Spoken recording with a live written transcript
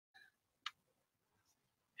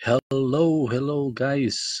Hello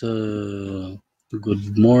guys.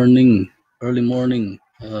 Good morning, early morning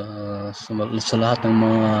sa lahat ng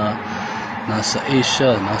mga nasa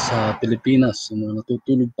Asia, nasa Pilipinas, yung mga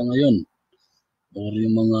natutulog pa ngayon, or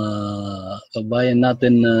yung mga kabayan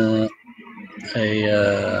natin na ay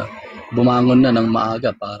bumangon na ng maaga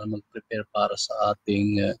para mag-prepare para sa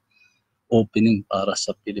ating opening para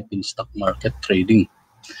sa Philippine stock market trading.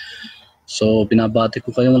 So, binabati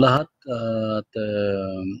ko kayong lahat at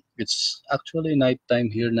it's actually night time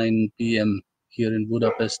here, 9 p.m. here in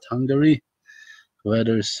Budapest, Hungary.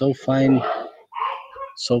 Weather is so fine.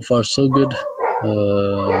 So far, so good.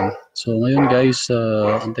 So, ngayon guys,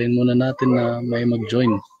 antayin muna natin na may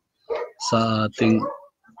mag-join sa ating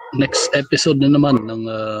next episode na naman ng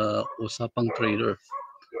Usapang Trader.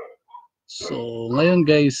 So, ngayon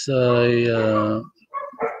guys,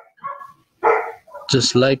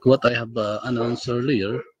 just like what I have announced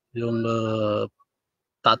earlier, yung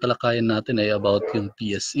tatalakayin natin ay about yung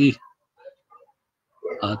PSE.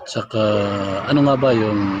 At saka ano nga ba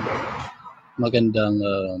yung magandang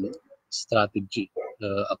strategy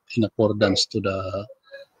in accordance to the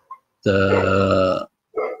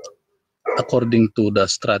according to the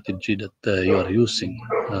strategy that you are using,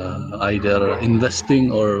 either investing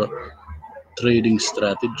or trading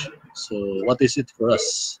strategy. So what is it for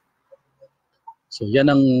us? So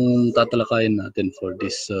yan ang tatalakayin natin for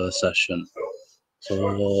this session. So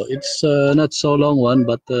it's not so long one,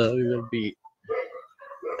 but we will be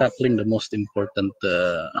tackling the most important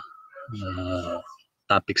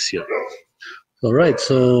topics here. Alright,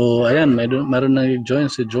 so ayan, meron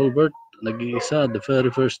nag-join si Joelbert, nag-iisa, the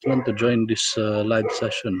very first one to join this live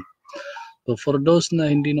session. So for those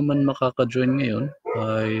na hindi naman makaka-join ngayon,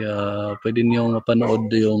 ay pwede niyo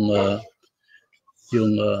mapanood yung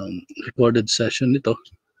recorded session nito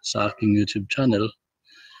sa aking YouTube channel,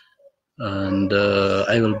 and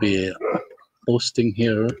I will be posting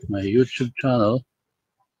here my YouTube channel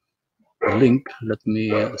link. Let me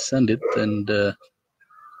send it, and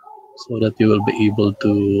so that you will be able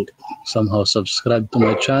to somehow subscribe to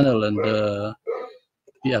my channel and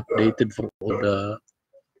be updated for all the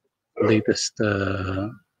latest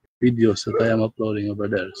videos that I am uploading over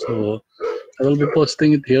there. So I will be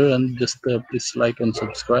posting it here, and just please like and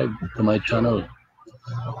subscribe to my channel.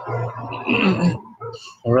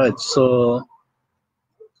 Alright, so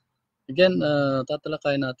again,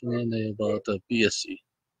 tatalakayin natin ngayon about PSE.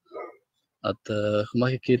 At kung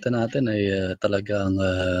makikita natin ay talagang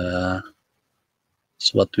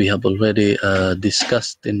what we have already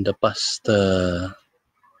discussed in the past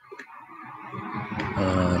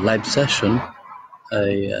live session,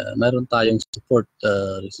 ay meron tayong support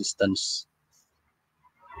resistance.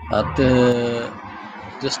 At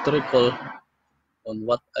just to recall on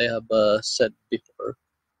what I have said before,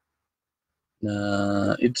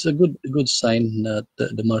 it's a good sign that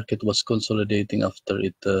the market was consolidating after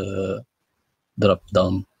it dropped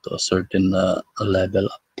down to a certain level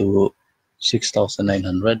up to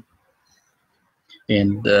 6,900,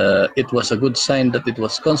 and it was a good sign that it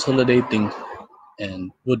was consolidating, and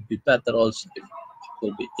would be better also if it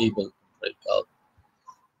will be able to break out.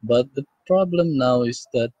 But the problem now is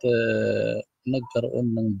that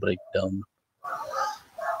nagkaroon ng breakdown,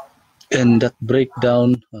 and that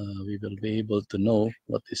breakdown we will be able to know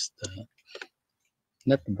what is the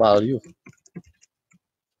net value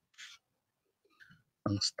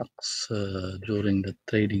ng stocks during the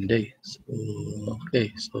trading day. So okay,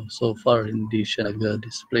 so far hindi siya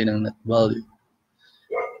nag-display ng net value.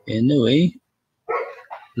 Anyway,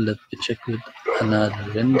 let me check with another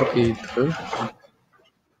indicator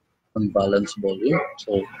on balance volume.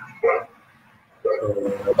 So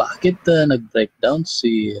bakit nag-breakdown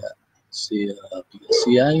si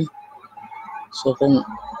PSEi? So kung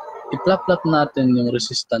i-plot natin yung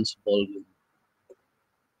resistance volume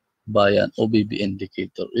by an OBB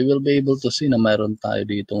indicator, we will be able to see na mayroon tayo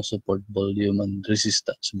ditong support volume and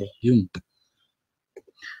resistance volume.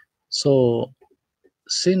 So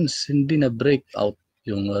since hindi na breakout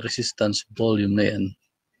yung resistance volume na yan,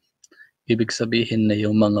 ibig sabihin na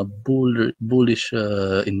yung mga bullish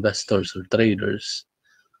investors or traders,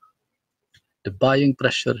 the buying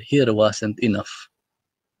pressure here wasn't enough,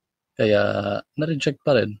 kaya na-reject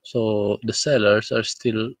pa rin. So the sellers are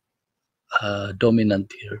still dominant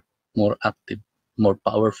here, more active, more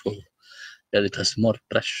powerful, that it has more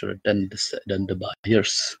pressure than the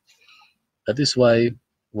buyers. That is why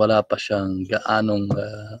wala pa siyang gaanong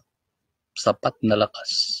sapat na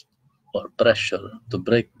lakas or pressure to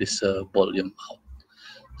break this volume out.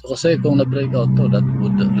 So kasi kung na-break out to, that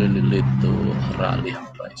would really lead to a rally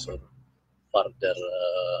of price, or further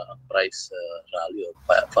price rally or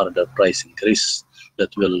further price increase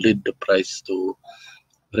that will lead the price to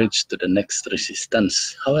reach to the next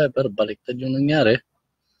resistance. However, baliktad yung nangyari.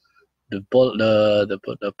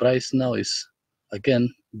 The price now is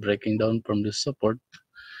again breaking down from the support,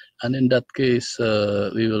 and in that case,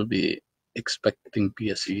 we will be expecting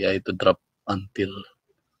PSEi to drop until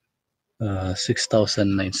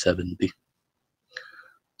 6,970.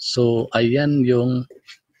 So, ayan yung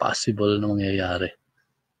possible na mangyayari.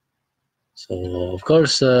 So, of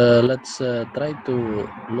course, let's try to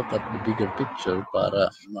look at the bigger picture para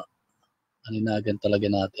aninagan talaga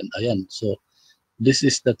natin. Ayan, so this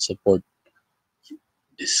is that support.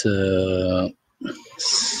 This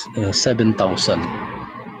 7,000.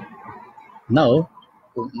 Now,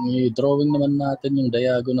 kung i-drawing naman natin yung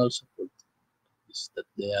diagonal support, is that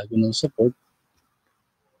diagonal support.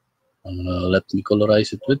 Let me colorize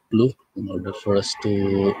it with blue in order for us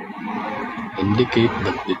to indicate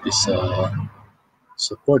that it is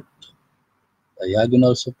support,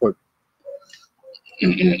 diagonal support.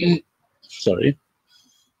 Sorry.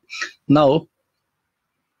 Now,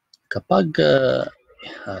 kapag,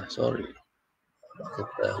 sorry, bakit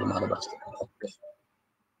lumalabas? Okay.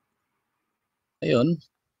 Ngayon,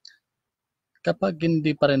 kapag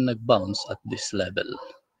hindi pa rin nag-bounce at this level,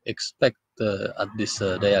 expect at this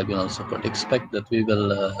diagonal support, expect that we will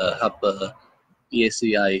have a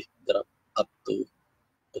PSEi drop up to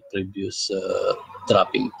the previous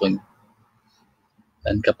dropping point.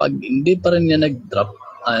 And kapag hindi pa rin niya nag-drop,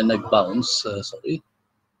 nag-bounce,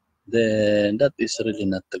 then that is really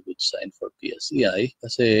not a good sign for PSEi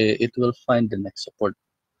kasi it will find the next support.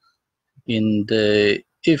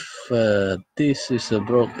 If this is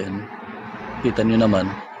broken, kita nyo naman,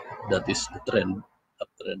 that is the trend,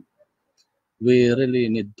 uptrend. We really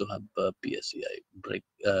need to have a PSEi break,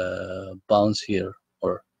 bounce here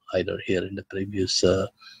or either here in the previous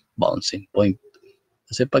bouncing point.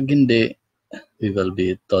 Kasi pag hindi, we will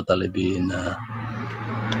be totally be in a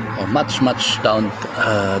much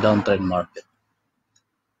downtrend market.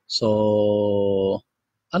 So,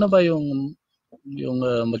 ano ba yung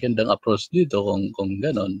magandang approach dito kung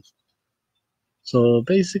ganon? So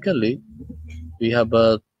basically, we have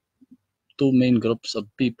two main groups of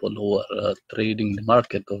people who are trading the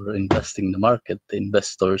market or investing the market, the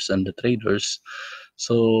investors and the traders.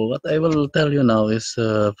 So what I will tell you now is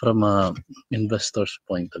from an investor's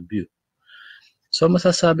point of view. So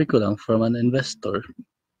masasabi ko lang from an investor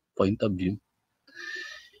point of view,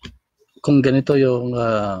 kung ganito yung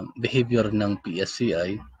behavior ng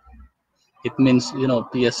PSEi, it means,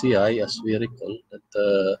 PSEi, as we recall, that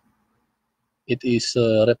it is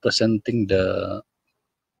representing the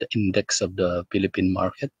index of the Philippine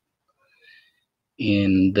market,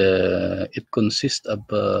 and it consists of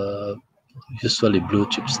usually blue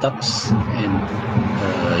chip stocks and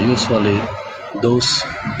usually those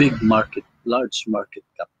big large market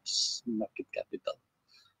capital.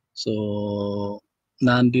 So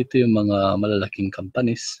nandito yung mga malalaking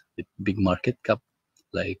companies with big market cap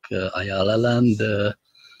like Ayala Land,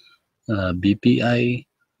 BPI,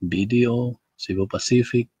 BDO, Cebu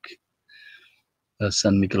Pacific,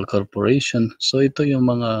 San Miguel Corporation. So ito yung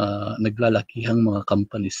mga naglalakihang mga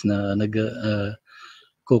companies na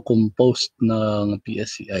co-compose ng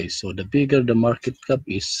PSEi. So the bigger the market cap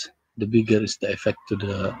is, the bigger is the effect to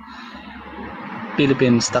the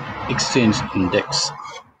Philippine Stock Exchange Index.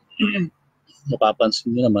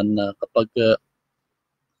 Mapapansin nyo naman na kapag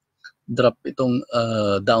drop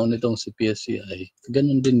down itong si PSEi,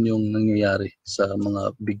 ganun din yung nangyayari sa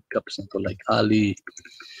mga big caps na to like Ali,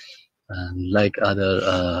 and like other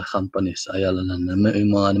companies, Ayala na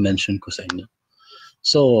yung mga mention ko sa inyo.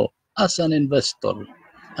 So, as an investor,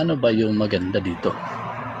 ano ba yung maganda dito?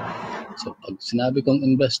 So, pag sinabi kong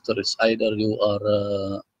investor is either you are a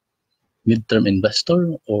mid-term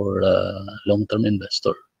investor or a long-term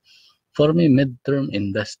investor. For me, mid-term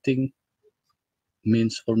investing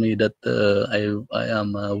means for me that I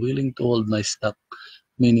am willing to hold my stock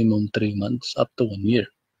minimum 3 months up to 1 year.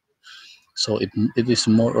 So it is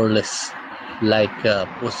more or less like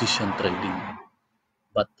position trading.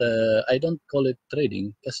 But I don't call it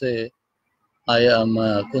trading kasi I am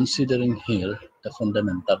considering here the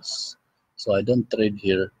fundamentals. So I don't trade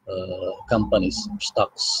here companies,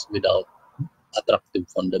 stocks without attractive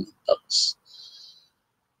fundamentals.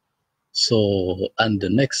 So, and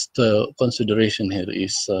the next consideration here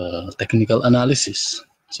is technical analysis.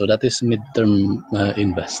 So that is mid-term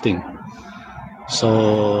investing. So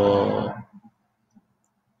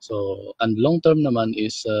and long-term naman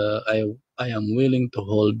is I am willing to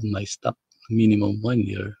hold my stock minimum 1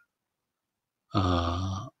 year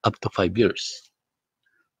up to 5 years.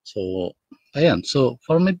 So Ayan, so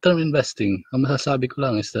for midterm investing, ang masasabi ko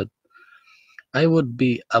lang is that I would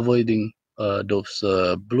be avoiding those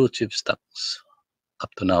blue chip stocks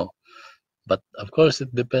up to now. But of course,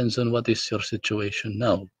 it depends on what is your situation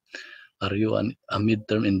now. Are you a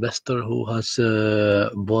midterm investor who has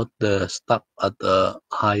bought the stock at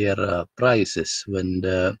higher prices when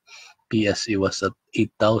the PSE was at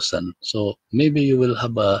 8,000? So maybe you will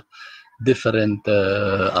have a different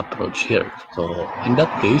approach here. So in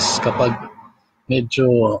that case, kapag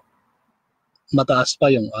medyo mataas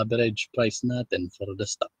pa yung average price natin for the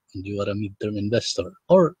stock and you are a midterm investor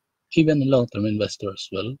or even a long-term investor as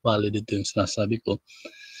well, valid ito yung sinasabi ko.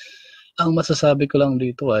 Ang masasabi ko lang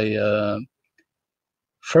dito ay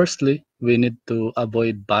firstly, we need to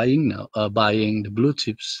avoid buying the blue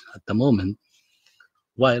chips at the moment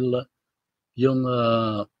while yung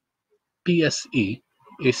PSE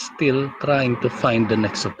is still trying to find the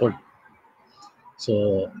next support.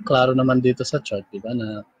 So, klaro naman dito sa chart, diba,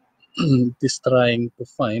 na it is trying to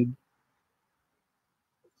find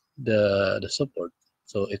the support.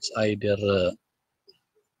 So it's either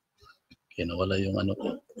nawala yung ano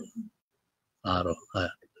ko araw.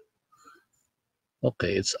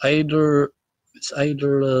 Okay, it's either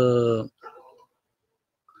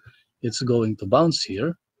it's going to bounce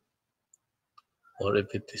here, or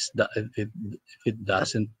if it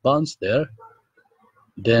doesn't bounce there,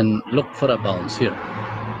 then look for a bounce here.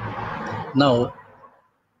 Now,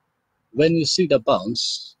 when you see the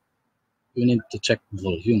bounce, you need to check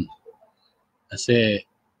volume. Kasi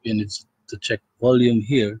you need to check volume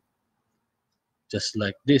here, just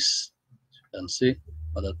like this. You can see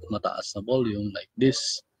mataas na volume like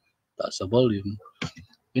this, taas na volume.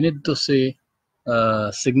 You need to see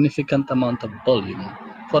a significant amount of volume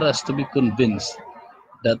for us to be convinced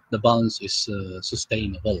that the bounce is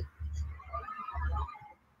sustainable.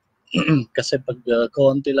 Kasi pag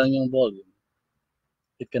konti lang yung volume,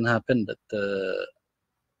 it can happen that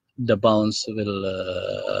the bounce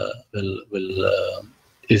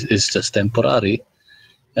is just temporary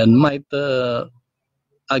and might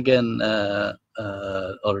again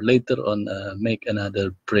or later on make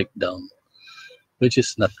another breakdown, which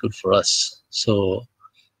is not good for us. So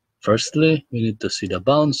firstly, we need to see the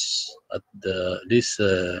bounce at this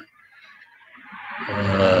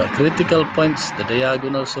critical points, the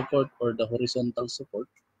diagonal support or the horizontal support,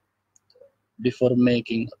 before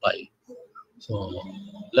making a buy. So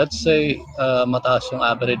let's say mataas yung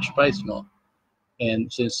average price mo,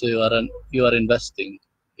 and since you are investing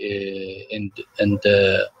and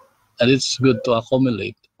it's good to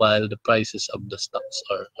accumulate while the prices of the stocks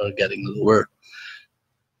are getting lower.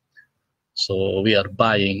 So we are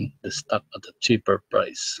buying the stock at a cheaper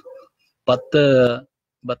price. But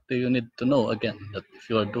you need to know again that if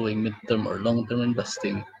you are doing midterm or long-term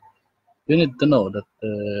investing, you need to know that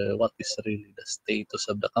what is really the status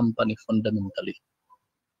of the company fundamentally.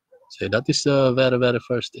 So that is the very, very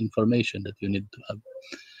first information that you need to have.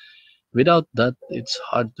 Without that, it's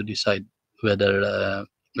hard to decide whether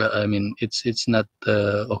it's not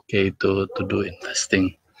okay to do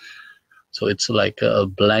investing. So it's like a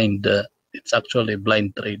blind. It's actually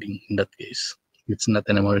blind trading in that case. It's not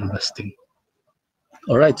anymore investing.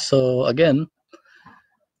 All right. So again,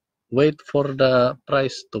 wait for the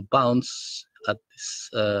price to bounce at this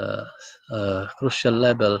crucial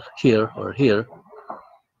level here or here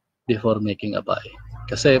before making a buy.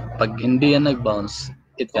 Kasi pag hindi yan nag-bounce,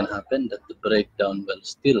 it can happen that the breakdown will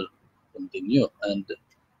still continue. And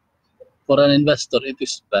for an investor, it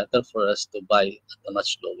is better for us to buy at a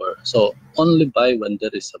much lower. So only buy when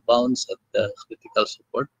there is a bounce at the critical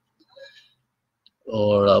support.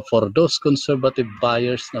 Or for those conservative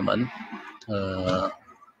buyers naman,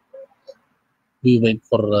 we wait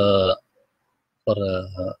for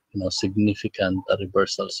significant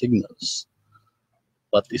reversal signals.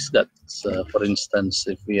 What is that? For instance,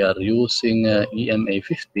 if we are using EMA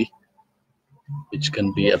 50, which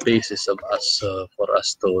can be a basis of us for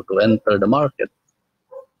us to enter the market,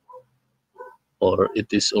 or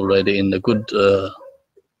it is already in a good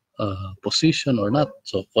position or not.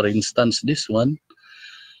 So for instance, this one,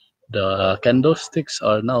 the candlesticks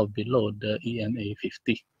are now below the EMA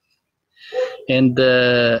 50. And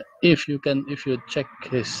if you check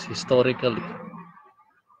historically,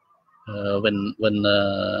 when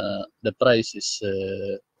the price is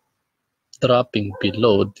dropping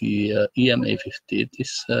below the EMA 50, it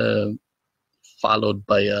is followed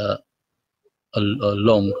by a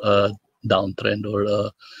long downtrend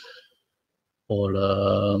or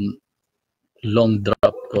long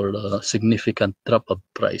drop or a significant drop of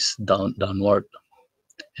price downward.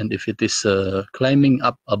 And if it is climbing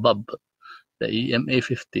up above the EMA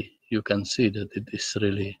 50, you can see that it is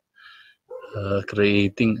really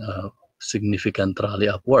creating a significant rally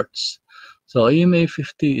upwards. So EMA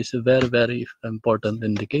 50 is a very, very important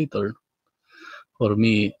indicator. For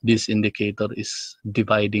me, this indicator is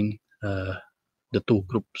dividing the two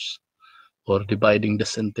groups, or dividing the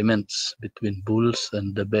sentiments between bulls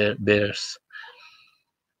and the bears.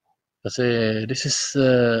 Kasi this is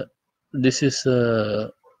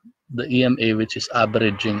the EMA, which is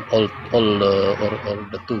averaging all or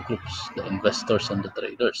the two groups, the investors and the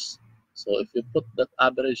traders. So if you put that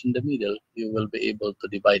average in the middle, you will be able to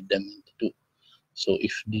divide them into two. So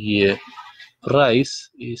if the price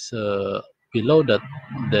is below that,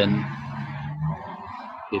 then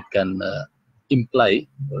it can imply,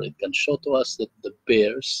 or it can show to us that the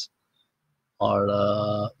bears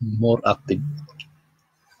are more active.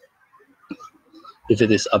 If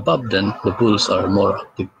it is above, then the bulls are more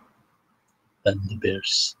active than the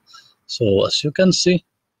bears. So as you can see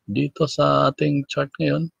dito sa ating chart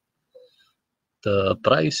ngayon, the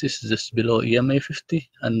price is just below EMA 50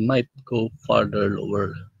 and might go farther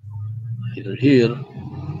lower, either here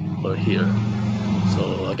or here.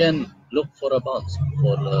 So again, look for a bounce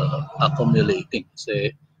for accumulating.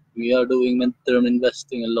 Say we are doing mid-term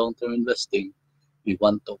investing and long-term investing. We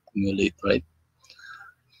want to accumulate, right?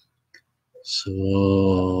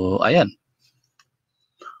 So ayan.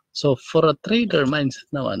 So for a trader mindset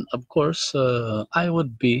naman, of course, I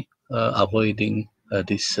would be avoiding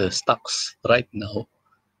these stocks right now,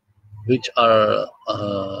 which are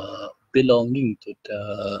belonging to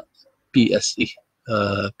the PSEi,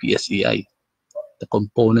 the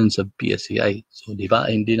components of PSEi. So di ba,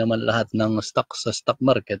 hindi naman lahat ng stocks sa stock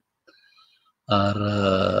market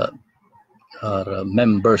are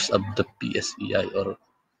members of the PSEi or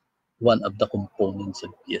one of the components of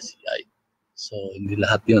PSEi. So hindi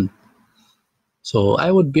lahat yun. So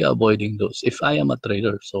I would be avoiding those if I am a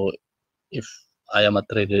trader. So if I am a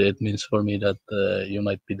trader, it means for me that you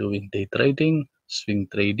might be doing day trading, swing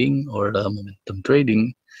trading, or momentum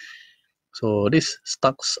trading. So these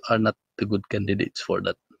stocks are not the good candidates for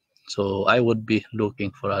that. So I would be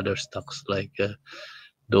looking for other stocks like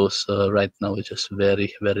those right now, which is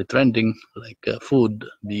very, very trending, like food,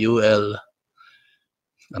 BUL,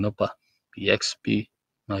 ano pa, PXP,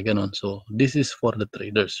 mga ganon. So this is for the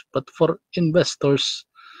traders. But for investors,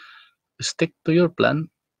 stick to your plan.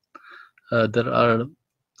 There are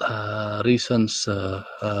reasons,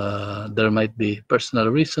 there might be personal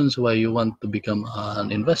reasons why you want to become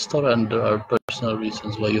an investor, and there are personal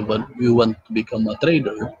reasons why you want to become a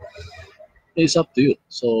trader. It's up to you.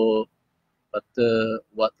 So, but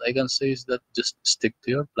what I can say is that just stick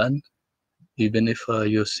to your plan. Even if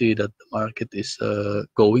you see that the market is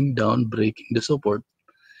going down, breaking the support,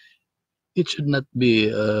 it should not be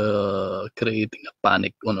creating a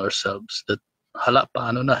panic on ourselves that hala,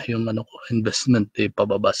 paano na yung investment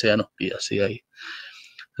pababa si PSEi.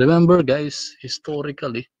 Remember guys,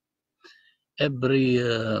 historically, every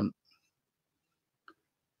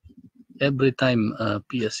time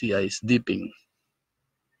PSEi is dipping,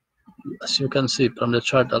 as you can see from the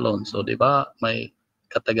chart alone, so di ba may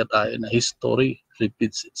kataga tayo na history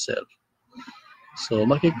repeats itself. So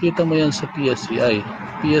makikita mo yan sa PSEi.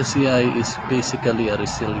 PSEi is basically a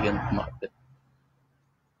resilient market.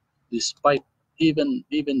 Despite even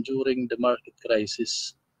during the market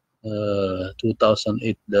crisis,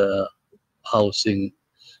 2008, the housing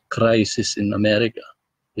crisis in America,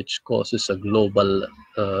 which causes a global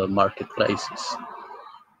market crisis,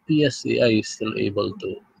 PSEi is still able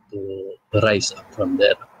to rise up from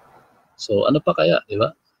there. So ano pa kaya, di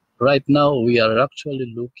ba? Right now, we are actually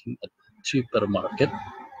looking at a cheaper market.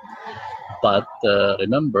 But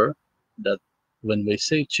remember that when we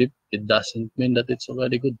say cheap, it doesn't mean that it's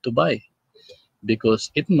already good to buy,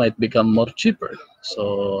 because it might become more cheaper.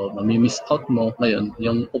 So mami-miss out mo ngayon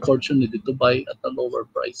yung opportunity to buy at a lower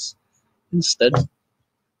price. Instead,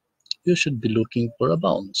 you should be looking for a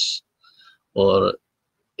bounce or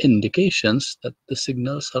indications that the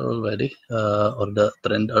signals are already or the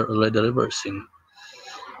trend are already reversing.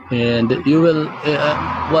 And you will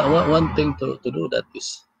one thing to do that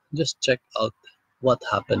is just check out what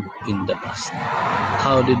happened in the past.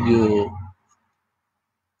 How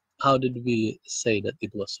did we say that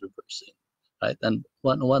it was reversing, right? And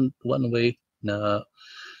one way na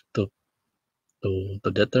to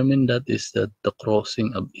determine that is that the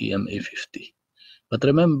crossing of EMA 50. But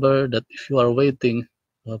remember that if you are waiting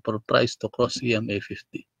for price to cross EMA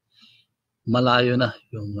 50, malayo na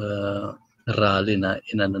yung rally na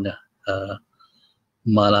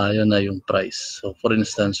malayo na yung price. So for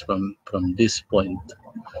instance, from this point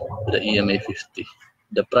to the EMA 50,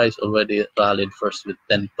 the price already rallied first with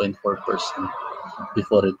 10.4%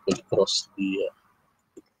 before it could cross the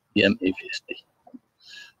EMA 50.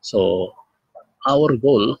 So our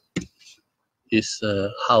goal is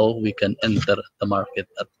how we can enter the market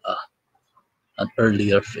at an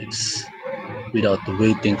earlier phase without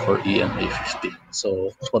waiting for EMA 50.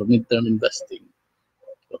 So for midterm investing,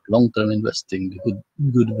 for long-term investing, the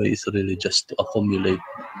good way is really just to accumulate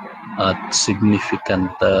at significant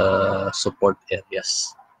support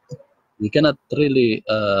areas. We cannot really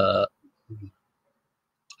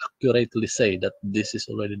accurately say that this is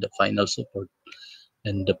already the final support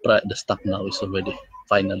and the stock now is already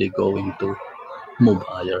finally going to move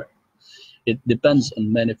higher. It depends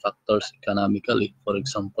on many factors economically. For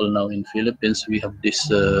example, now in Philippines, we have this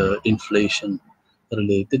inflation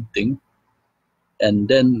related thing. And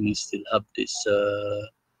then we still have this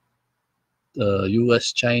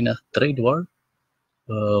US-China trade war,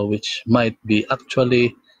 which might be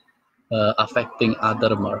actually affecting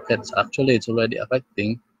other markets. Actually, it's already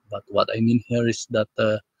affecting. But what I mean here is that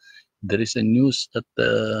there is a news that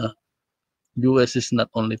the US is not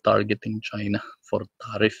only targeting China for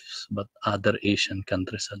tariffs, but other Asian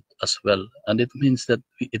countries as well. And it means that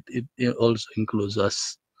it also includes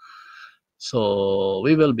us. So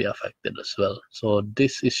we will be affected as well. So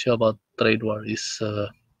this issue about trade war is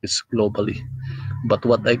globally. But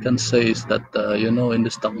what I can say is that in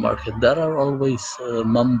the stock market there are always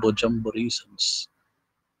mumbo jumbo reasons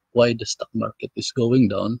why the stock market is going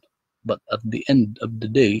down. But at the end of the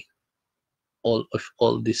day, all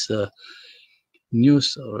these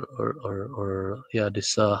news or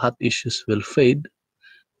these hot issues will fade,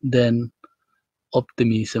 then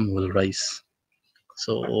optimism will rise.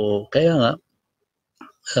 So kaya nga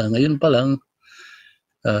ngayon pa lang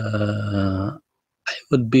I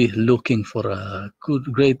would be looking for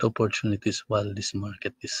great opportunities while this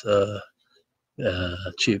market is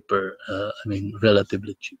cheaper. I mean,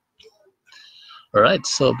 relatively cheap. Alright,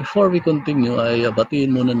 so before we continue, ay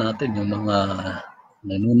batiin muna natin yung mga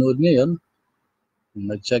nanonood ngayon.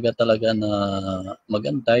 Nagtiyaga talaga na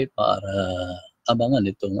magantay para abangan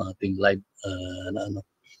itong ating live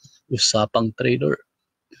Usapang Trader.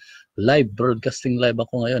 Live, broadcasting live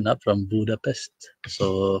ako ngayon from Budapest.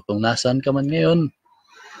 So kung nasaan ka man ngayon,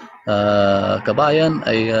 kabayan,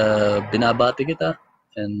 ay binabati kita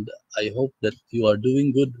and I hope that you are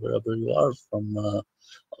doing good wherever you are, from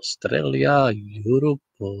Australia, Europe,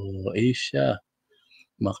 o Asia.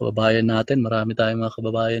 Mga kababayan natin, marami tayong mga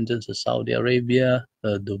kababayan dyan sa Saudi Arabia,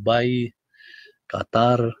 Dubai,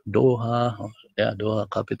 Qatar, Doha, Doha,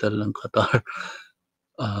 capital ng Qatar,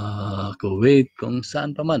 Kuwait, kung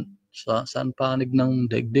saan pa man, saan panig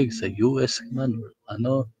ng daigdig, sa US man,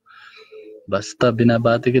 basta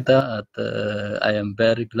binabati kita at I am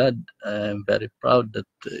very glad, I am very proud that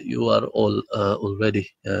you are all already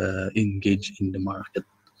engaged in the market.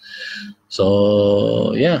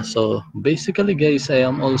 So so basically guys, I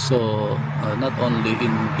am also not only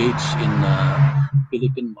engaged in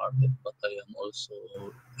Philippine market, but I am also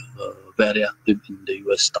very active in the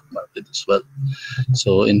US stock market as well.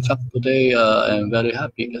 So in fact today I am very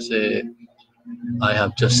happy kasi I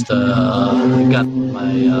have just got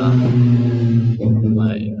my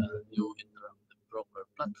new interactive broker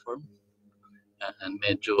platform, and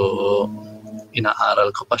medyo inaaral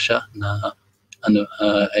ko pa siya na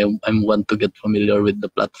I want to get familiar with the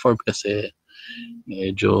platform kasi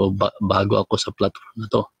medyo bago ako sa platform na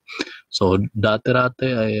to. So dati-rate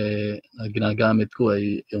ay ginagamit ko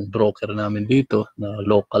ay yung broker namin dito na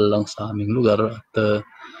local lang sa aming lugar, at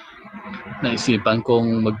naisipan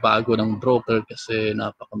kong magbago ng broker kasi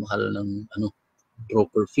napakamahal ng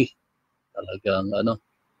broker fee. Talagang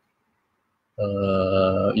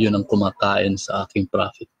yun ang kumakain sa aking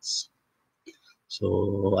profits.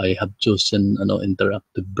 So I have chosen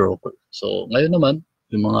interactive broker. So ngayon naman,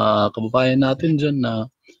 yung mga kababayan natin dyan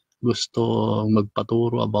na gusto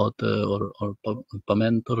magpaturo about or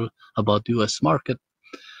magpa-mentor about US market,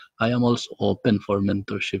 I am also open for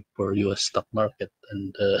mentorship for US stock market,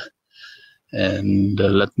 and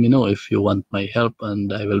let me know if you want my help,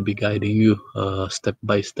 and I will be guiding you step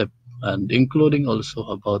by step, and including also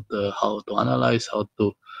about how to analyze, how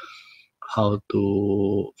to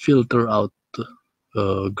filter out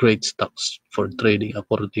great stocks for trading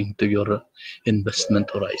according to your investment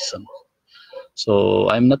horizon. So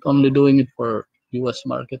I'm not only doing it for US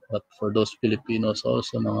market, but for those Filipinos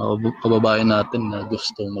also, mga kababayan natin na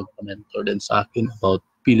gusto magpa-mentor din sa akin about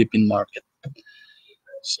Philippine market.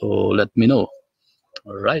 So let me know.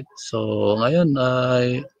 Alright, so ngayon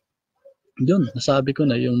ay yun, nasabi ko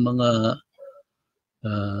na yung mga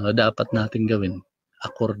dapat natin gawin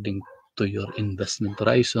according to your investment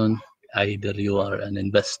horizon. Either you are an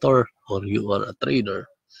investor or you are a trader.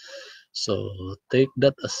 So take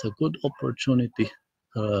that as a good opportunity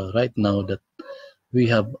right now that we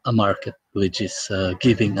have a market which is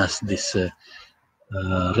giving us this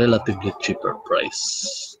relatively cheaper price.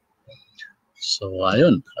 So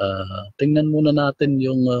ayun, tingnan muna natin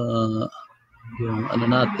yung ano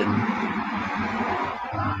natin,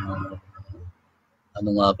 ano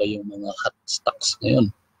nga ba yung mga hot stocks ngayon,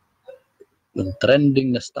 yung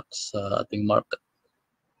trending na stocks sa ating market.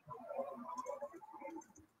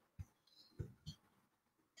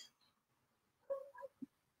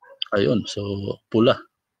 Ayun, so pula.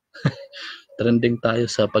 Trending tayo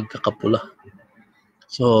sa pagkakapula.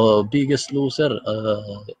 So biggest loser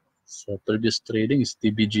sa previous trading is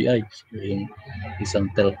TBGI. So, yung isang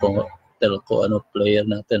telco player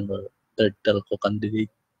natin or third telco candidate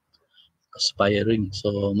aspiring.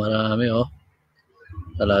 So marami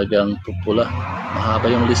talagang pupula. Mahaba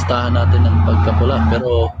yung listahan natin ng pagkapula,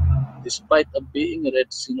 pero despite of being red,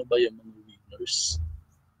 sino ba yung mga winners?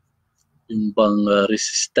 Yung bang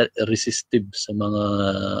resistive sa mga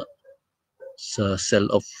sa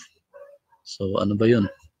sell-off. So ano ba yun?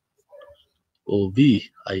 OV,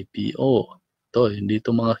 IPO. Ito, hindi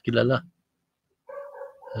ito mga kilala.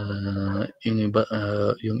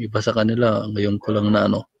 Yung iba sa kanila, ngayon ko lang na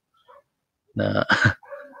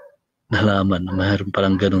nalaman na mayroon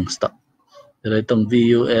parang ganung stock. Pero itong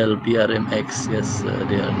VUL, PRMX, yes,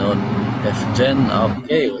 they are known. FGen,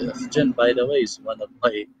 okay. FGen, by the way, is one of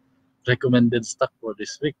my recommended stock for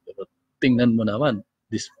this week. Pero tingnan mo naman,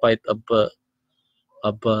 despite of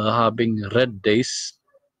having red days,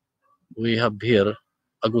 we have here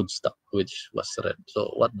a good stock which was red.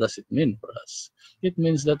 So what does it mean for us? It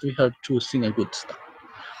means that we are choosing a good stock.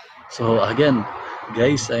 So again,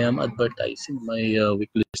 guys, I am advertising my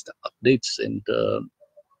weekly stock updates, and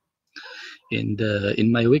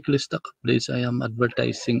in my weekly stock updates, I am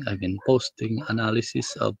advertising, posting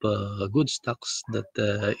analysis of good stocks that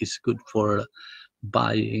is good for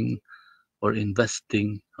buying or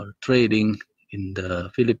investing or trading in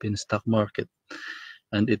the Philippine stock market.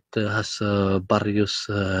 And it has various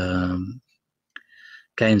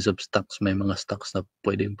kinds of stocks. May mga stocks na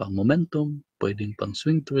pwedeng pang momentum, pwedeng pang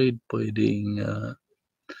swing trade, pwedeng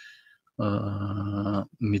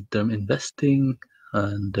mid-term investing,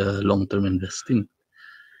 and long-term investing.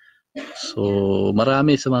 So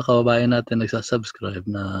marami sa mga kababayan natin nagsasubscribe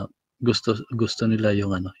na gusto nila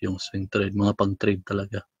yung yung swing trade, mga pang-trade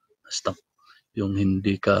talaga stock, yung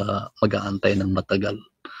hindi ka mag-aantay ng matagal.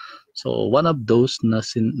 So one of those na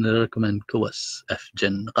recommend ko was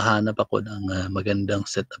FGen. Nakahanap ako ng magandang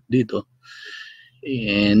setup dito,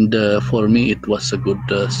 and for me it was a good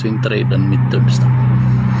swing trade and mid-term stock.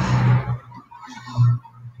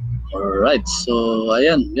 Alright, so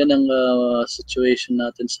ayan, yan ang situation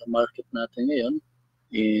natin sa market natin ngayon.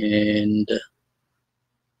 And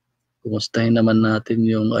kumustahin naman natin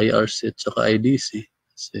yung IRC at saka IDC,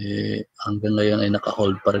 kasi hanggang ngayon ay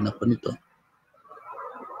naka-hold pa rin ako nito.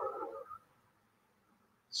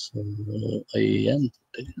 So ayan,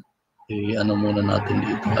 ano muna natin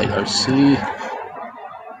dito, IRC.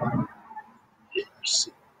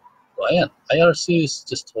 So ayan, IRC is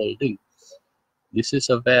just holding. This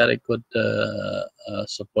is a very good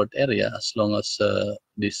support area as long as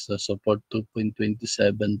this support 2.27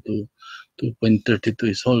 to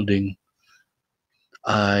 2.32 is holding.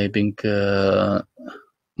 I think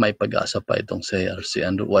may pag-asa pa itong sa IRC.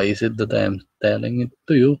 And why is it that I am telling it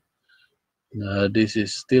to you? This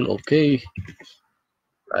is still okay.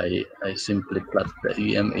 I simply plot the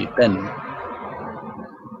EMA 10.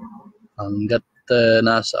 Hanggat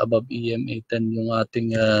nasa above EMA 10 yung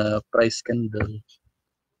ating price candle,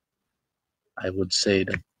 I would say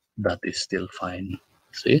that is still fine.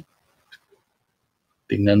 See?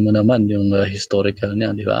 Tingnan mo naman yung historical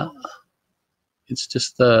niya, di ba? It's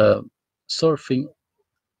just surfing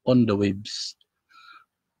on the waves.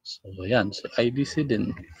 So yan, so IDC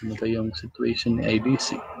din. Ano ba yung situation ni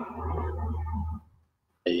IDC?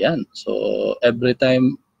 Ayan, so every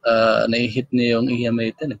time na-hit niya yung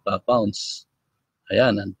EMA 10, nagpa-bounce.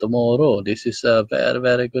 Ayan, and tomorrow, this is a very,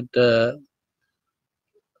 very good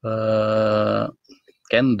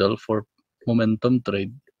candle for momentum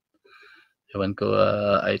trade. Ewan ko,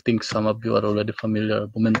 I think some of you are already familiar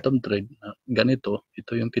with momentum trade. Ganito,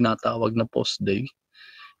 ito yung tinatawag na post-day.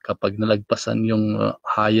 Kapag nalagpasan yung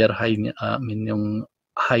higher high, yung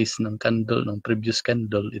highs ng candle, ng previous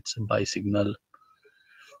candle, it's a buy signal.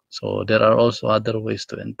 So there are also other ways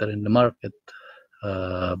to enter in the market.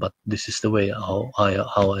 But this is the way how I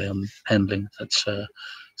am handling such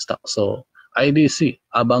stock. So IDC,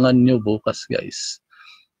 abangan nyo bukas, guys.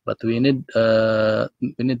 But we need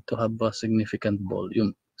to have a significant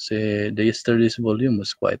volume. Say the yesterday's volume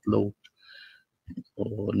was quite low.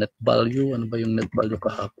 So net value, ano ba yung net value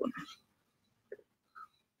kahapon?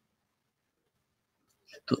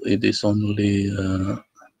 It is only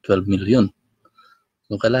 12 million.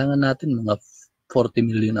 So kailangan natin mga 40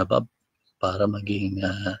 million above para maging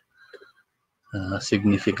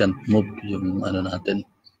significant move yung ano natin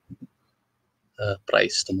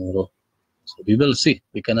price tomorrow. So we will see.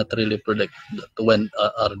 We cannot really predict when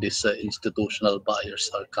are these institutional buyers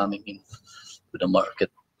are coming in to the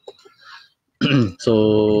market.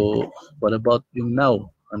 So what about yung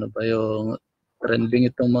now? Ano ba yung trending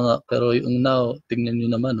itong mga, pero yung now, tingnan nyo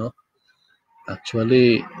naman, no?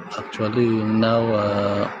 Actually yung now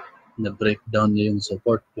na-breakdown niya yung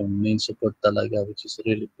support, yung main support talaga, which is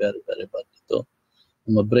really very bad ito.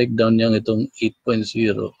 Ma-breakdown niya itong 8.0,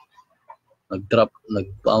 nag-drop,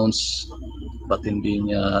 nag-bounce, but hindi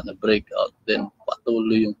niya na-breakout, then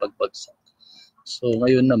patuloy yung pagbagsak. So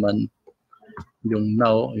ngayon naman, yung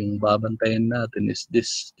now, yung babantayan natin is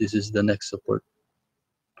this is the next support.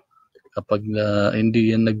 Kapag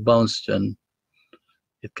hindi yan nag-bounce dyan,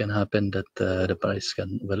 it can happen that the price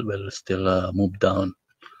will still move down.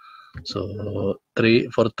 So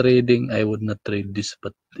for trading, I would not trade this,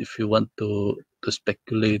 but if you want to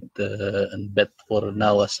speculate and bet for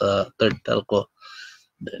now as a third telco,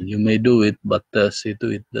 then you may do it, but see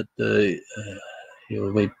to it that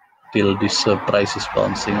you wait till this price is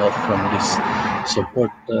bouncing off from this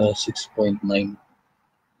support 6.9.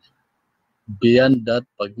 Beyond that,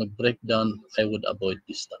 pag mag-breakdown, I would avoid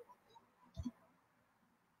this stuff.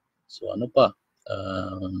 So ano pa?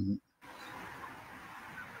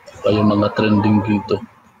 Pa yung mga trending dito.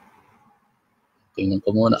 Tingnan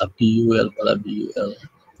ko muna. BUL pala, BUL.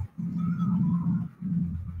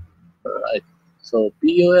 Alright. So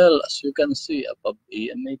BUL, as you can see, above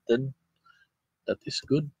EMA 10. That is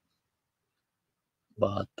good.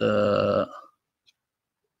 But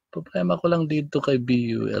problema ko lang dito kay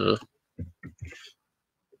BUL.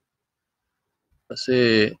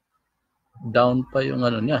 Kasi down pa yung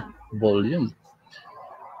ano niya, volume.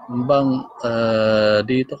 Bang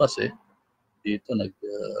dito kasi dito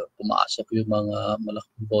pumasok yung mga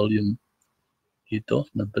malaking volume dito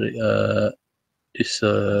na is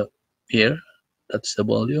here, that's the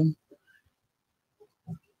volume.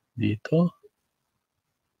 Dito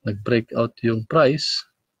nag-break out yung price,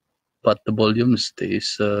 but the volume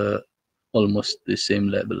stays almost the same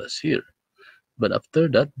level as here. But after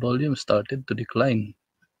that, volume started to decline,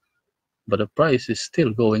 but the price is still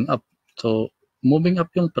going up. So moving up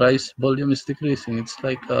yung price, volume is decreasing. It's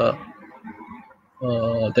like a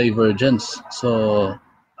divergence. So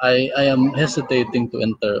I am hesitating to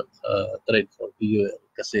enter trade for PUL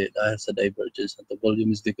kasi dahil sa divergence and the volume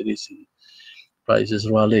is decreasing, price is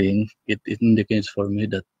rallying. It indicates for me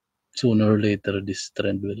that sooner or later this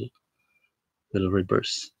trend will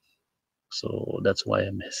reverse. So that's why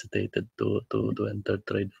I'm hesitated to enter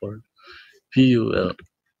trade for PUL.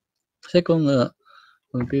 Kasi kung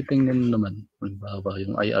titingnan naman, baba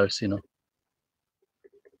yung IRC, no?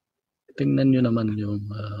 Tingnan nyo naman yung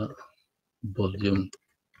volume.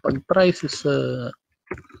 Pag price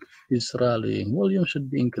is rallying, volume should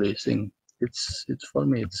be increasing. It's for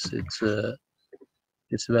me, it's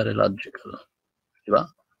very logical, diba?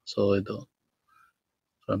 So ito,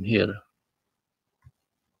 from here,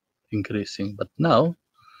 increasing. But now,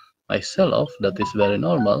 my sell-off, that is very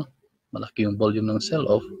normal. Malaki yung volume ng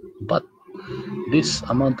sell-off, but this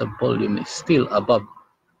amount of volume is still above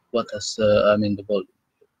what has, the volume.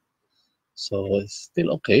 So it's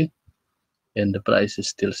still okay. And the price is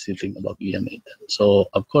still sitting above EMA 10. So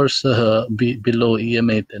of course, below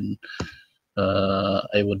EMA 10,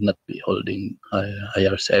 I would not be holding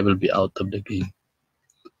IRC. I will be out of the game.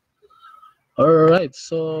 Alright,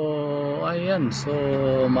 so ayan. So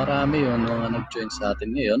marami yun mga nag-join sa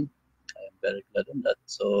atin ngayon. I am very glad on that.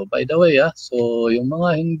 So by the way, so yung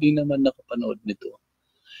mga hindi naman nakapanood nito,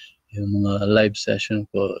 yung mga live session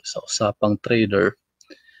ko sa Usapang Trader,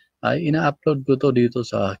 ay ina-upload ko to dito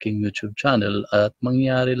sa aking YouTube channel, at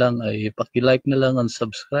mangyari lang ay paki-like na lang and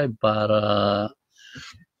subscribe para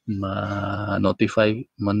ma-notify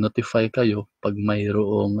kayo pag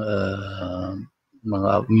mayroong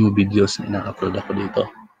mga new videos na ina-upload ako dito.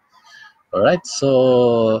 Alright,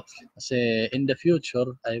 so kasi in the future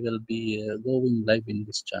I will be going live in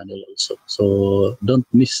this channel also. So don't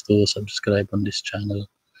miss to subscribe on this channel,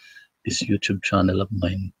 this YouTube channel of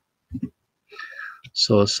mine.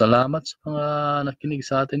 So, salamat sa mga nakinig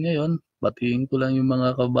sa atin ngayon. Batiin ko lang yung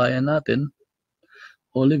mga kabayan natin.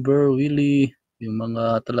 Oliver, Willie, yung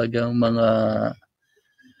mga talagang mga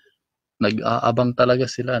nag-aabang talaga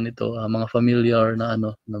sila nito, mga familiar na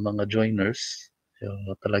mga joiners. So,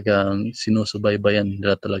 talagang sinusubaybayan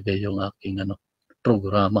nila talaga yung aking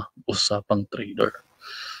programa, Usapang Trader.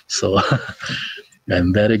 So,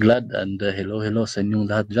 I'm very glad and hello sa inyong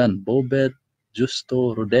lahat dyan. Bobet,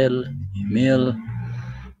 Justo, Rodel, Emil,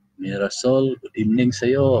 Mirasol, good evening sa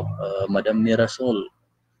iyo. Madam Mirasol,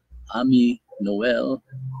 Ami, Noel,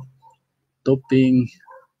 Toping,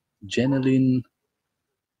 Jeneline,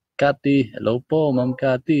 Cathy, hello po, Ma'am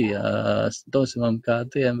Cathy. Ito si Ma'am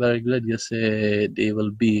Cathy, I'm very glad kasi they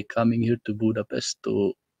will be coming here to Budapest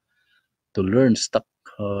to learn stock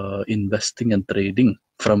investing and trading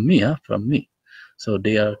from me, from me. So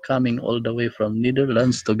they are coming all the way from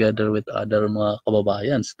Netherlands together with other mga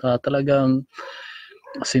kababayan. Talagang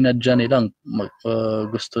sinadya nilang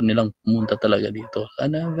gusto nilang pumunta talaga dito.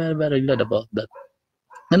 And I'm very, very glad about that.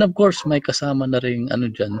 And of course, may kasama na rin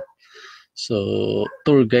dyan. So,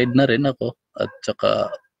 tour guide na rin ako at saka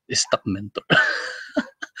stock mentor.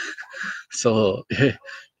 So,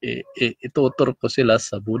 itutur ko sila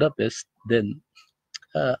sa Budapest. Then,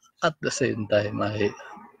 at the same time,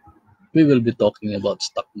 we will be talking about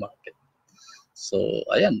stock market. So,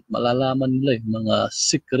 ayan, malalaman nila yung mga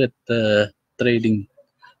secret trading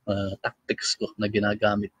tactics ko na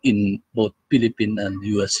ginagamit in both Philippine and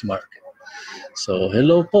US market. So,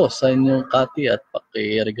 hello po sa inyong Cathy at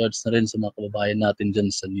paki-regards na rin sa mga kababayan natin dyan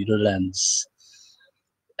sa Netherlands.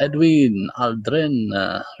 Edwin, Aldrin,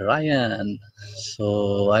 Ryan.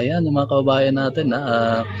 So, ayan yung mga kababayan natin.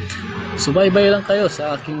 Subaybay lang kayo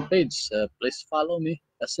sa aking page. Please follow me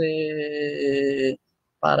kasi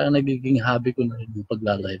parang nagiging hobby ko na rin yung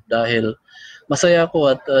pagla-live dahil masaya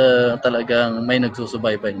ko at talagang may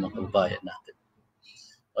nagsusubaybay ng mga kababayan natin.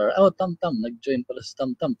 Tam Tam, nag-join pala si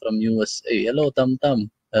Tam Tam from USA. Hello Tam Tam.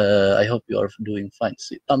 I hope you are doing fine.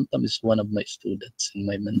 See, Tam Tam is one of my students in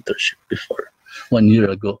my mentorship before, 1 year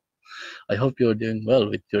ago. I hope you're doing well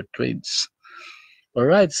with your trades.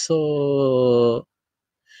 Alright, so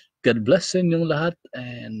God bless inyong lahat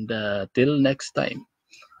and till next time.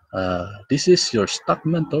 This is your Stock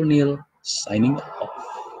Mentor Neil signing off.